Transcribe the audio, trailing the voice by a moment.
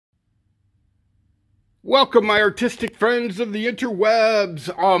Welcome, my artistic friends of the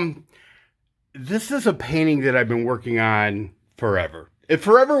interwebs. This is a painting that I've been working on forever. If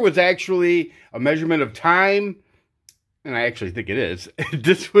forever was actually a measurement of time, and I actually think it is,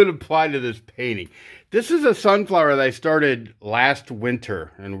 this would apply to this painting. This is a sunflower that I started last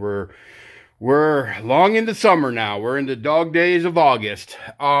winter, and we're long into summer now. We're in the dog days of August.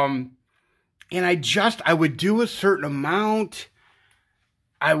 And I would do a certain amount.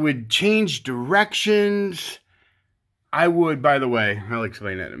 I would change directions. I would, by the way, I'll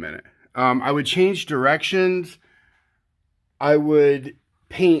explain that in a minute. I would change directions. I would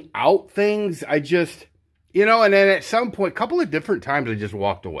paint out things. And then at some point, a couple of different times, I just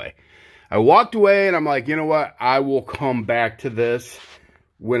walked away. I walked away and I'm like, you know what? I will come back to this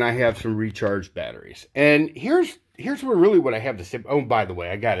when I have some recharged batteries. And here's what I have to say. Oh, by the way,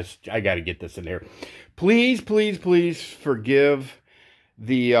 I gotta get this in there. Please, please, please forgive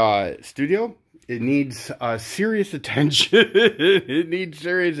the studio. It needs serious attention. It needs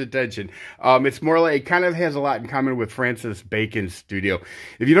serious attention. It's more like, it kind of has a lot in common with Francis Bacon's studio.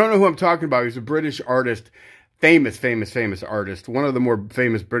 If you don't know who I'm talking about, he's a British artist, famous artist, one of the more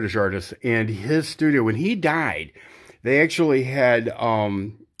famous British artists. And his studio, when he died, they actually had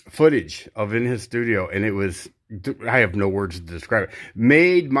footage of in his studio, and it was, I have no words to describe it,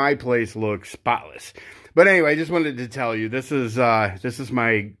 made my place look spotless. But anyway, I just wanted to tell you, this is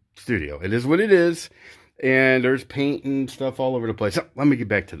my studio. It is what it is, and there's paint and stuff all over the place. So, let me get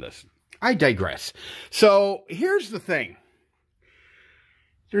back to this. I digress. So, here's the thing.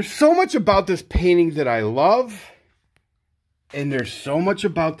 There's so much about this painting that I love, and there's so much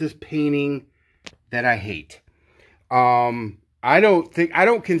about this painting that I hate. I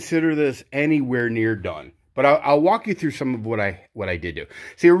don't consider this anywhere near done. But I'll walk you through some of what I did do.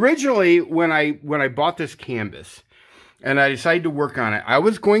 See, originally, when I bought this canvas and I decided to work on it, I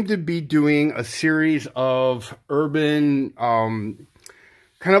was going to be doing a series of urban, kind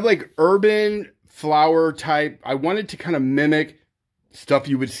of like urban flower type. I wanted to kind of mimic stuff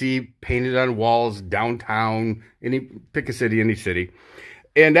you would see painted on walls downtown, pick a city, any city.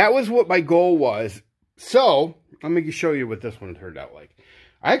 And that was what my goal was. So, let me show you what this one turned out like.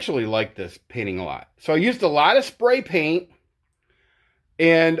 I actually like this painting a lot. So I used a lot of spray paint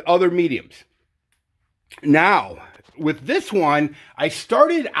and other mediums. Now, with this one, I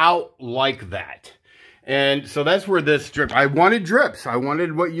started out like that. And so that's where this drip, I wanted drips. I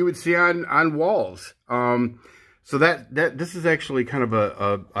wanted what you would see on walls. So this is actually kind of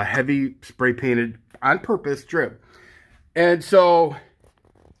a heavy spray painted on purpose drip. And so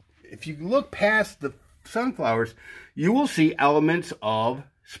if you look past the sunflowers, you will see elements of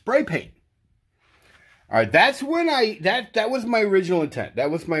spray paint. All right, that's when that was my original intent.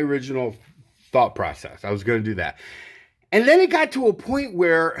 That was my original thought process. I was going to do that. And then it got to a point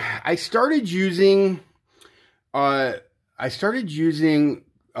where I started using cold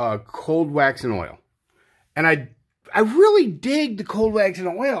wax and oil. And I really dig the cold wax and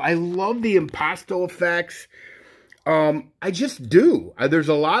oil. I love the impasto effects. I just do. There's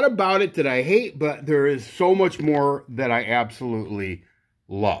a lot about it that I hate, but there is so much more that I absolutely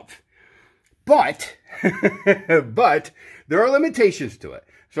love. But there are limitations to it.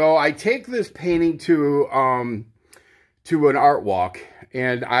 So I take this painting to an art walk,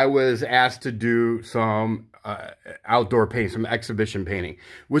 and I was asked to do some outdoor painting, some exhibition painting,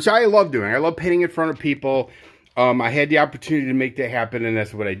 which I love doing. I love painting in front of people. I had the opportunity to make that happen, and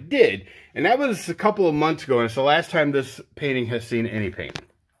that's what I did. And that was a couple of months ago, and it's the last time this painting has seen any paint.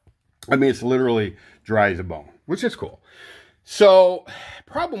 I mean, it's literally dry as a bone, which is cool. So,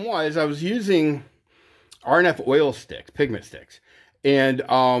 problem was, I was using RNF oil sticks, pigment sticks, and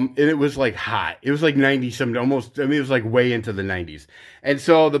it was like hot. It was like 90-something, almost, I mean, it was like way into the 90s. And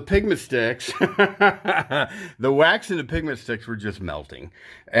so the pigment sticks, the wax in the pigment sticks were just melting.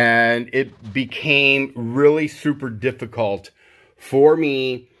 And it became really super difficult for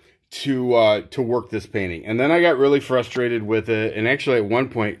me to work this painting. And then I got really frustrated with it, and actually at one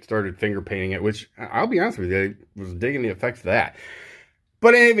point started finger painting it, which I'll be honest with you, I was digging the effects of that.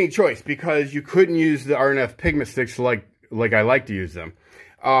 But I didn't have any choice because you couldn't use the RNF pigment sticks like I like to use them.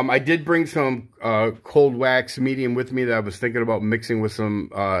 I did bring some cold wax medium with me that I was thinking about mixing with some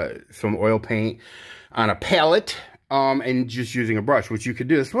oil paint on a palette, and just using a brush, which you could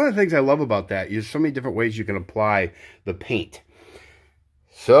do. That's one of the things I love about that. There's so many different ways you can apply the paint.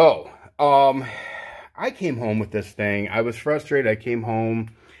 So, I came home with this thing. I was frustrated. I came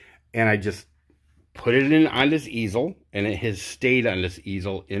home and I just put it on this easel, and it has stayed on this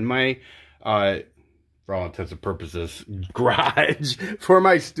easel in my, for all intents and purposes, garage for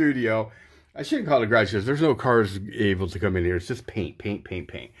my studio. I shouldn't call it a garage because there's no cars able to come in here. It's just paint.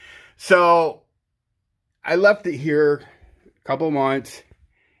 So I left it here a couple months,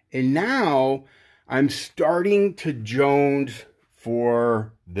 and now I'm starting to jones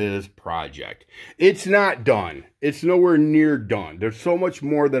for this project. It's not done. It's nowhere near done. There's so much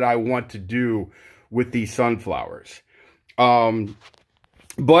more that I want to do with these sunflowers.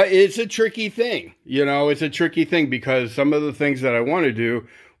 But it's a tricky thing. You know, it's a tricky thing because some of the things that I want to do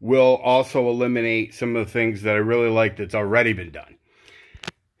will also eliminate some of the things that I really like that's already been done.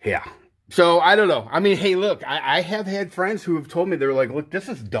 Yeah. So, I don't know. I mean, hey, look, I have had friends who have told me, they're like, look, this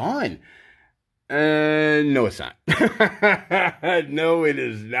is done. No, it's not. No, it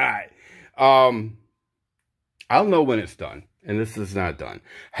is not. I'll know when it's done, and this is not done.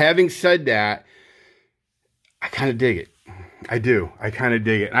 Having said that, I kind of dig it. I do. I kind of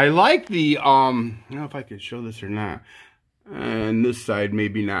dig it. I like the, I don't know if I could show this or not. And this side,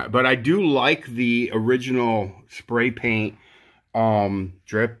 maybe not. But I do like the original spray paint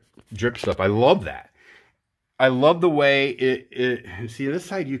drip stuff. I love that. I love the way it see, this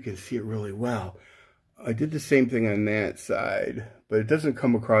side you can see it really well. I did the same thing on that side, but it doesn't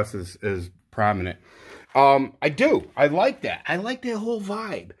come across as prominent. I do. I like that. I like that whole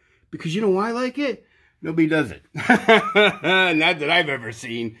vibe. Because you know why I like it? Nobody does it. Not that I've ever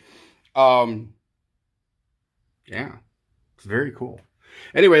seen. Yeah. It's very cool.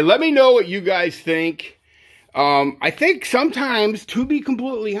 Anyway, let me know what you guys think. I think sometimes, to be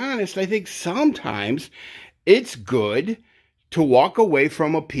completely honest, I think sometimes it's good to walk away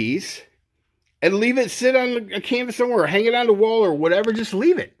from a piece and leave it sit on a canvas somewhere, or hang it on the wall or whatever. Just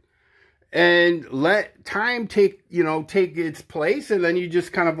leave it and let time take its place. And then you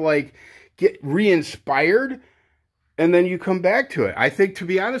just kind of like get re-inspired, and then you come back to it. I think, to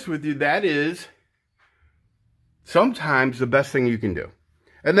be honest with you, that is sometimes the best thing you can do.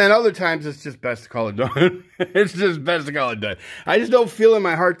 And then other times it's just best to call it done. It's just best to call it done. I just don't feel in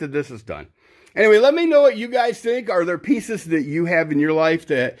my heart that this is done. Anyway, let me know what you guys think. Are there pieces that you have in your life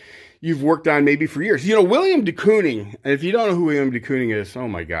that you've worked on maybe for years? You know, William de Kooning, and if you don't know who William de Kooning is, oh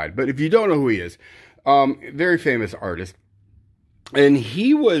my God. But if you don't know who he is, very famous artist. And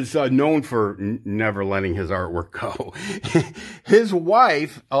he was known for never letting his artwork go. His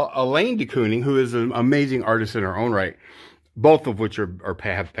wife, Elaine de Kooning, who is an amazing artist in her own right, both of which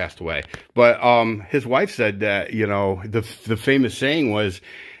have passed away. But his wife said that, you know, the famous saying was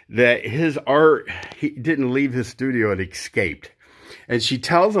that his art, he didn't leave his studio, it escaped. And she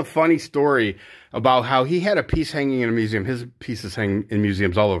tells a funny story about how he had a piece hanging in a museum. His pieces hang in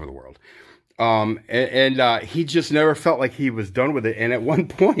museums all over the world. He just never felt like he was done with it. And at one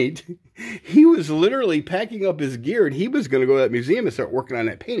point, he was literally packing up his gear, and he was going to go to that museum and start working on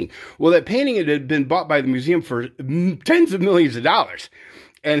that painting. Well, that painting had been bought by the museum for tens of millions of dollars.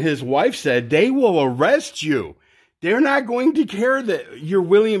 And his wife said, they will arrest you. They're not going to care that you're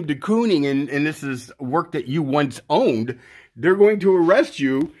William de Kooning and this is work that you once owned. They're going to arrest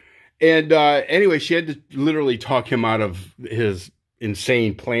you. And anyway, she had to literally talk him out of his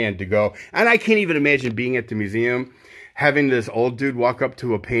insane plan to go. And I can't even imagine being at the museum, having this old dude walk up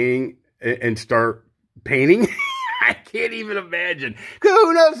to a painting and start painting. I can't even imagine.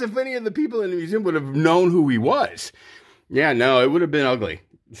 Who knows if any of the people in the museum would have known who he was. Yeah, no, it would have been ugly.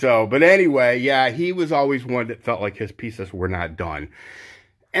 So, but anyway, yeah, he was always one that felt like his pieces were not done.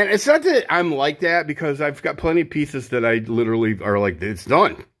 And it's not that I'm like that, because I've got plenty of pieces that I literally are like, it's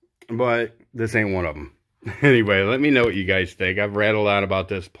done. But this ain't one of them. Anyway, let me know what you guys think. I've rattled on about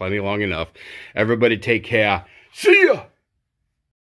this plenty long enough. Everybody take care. See ya!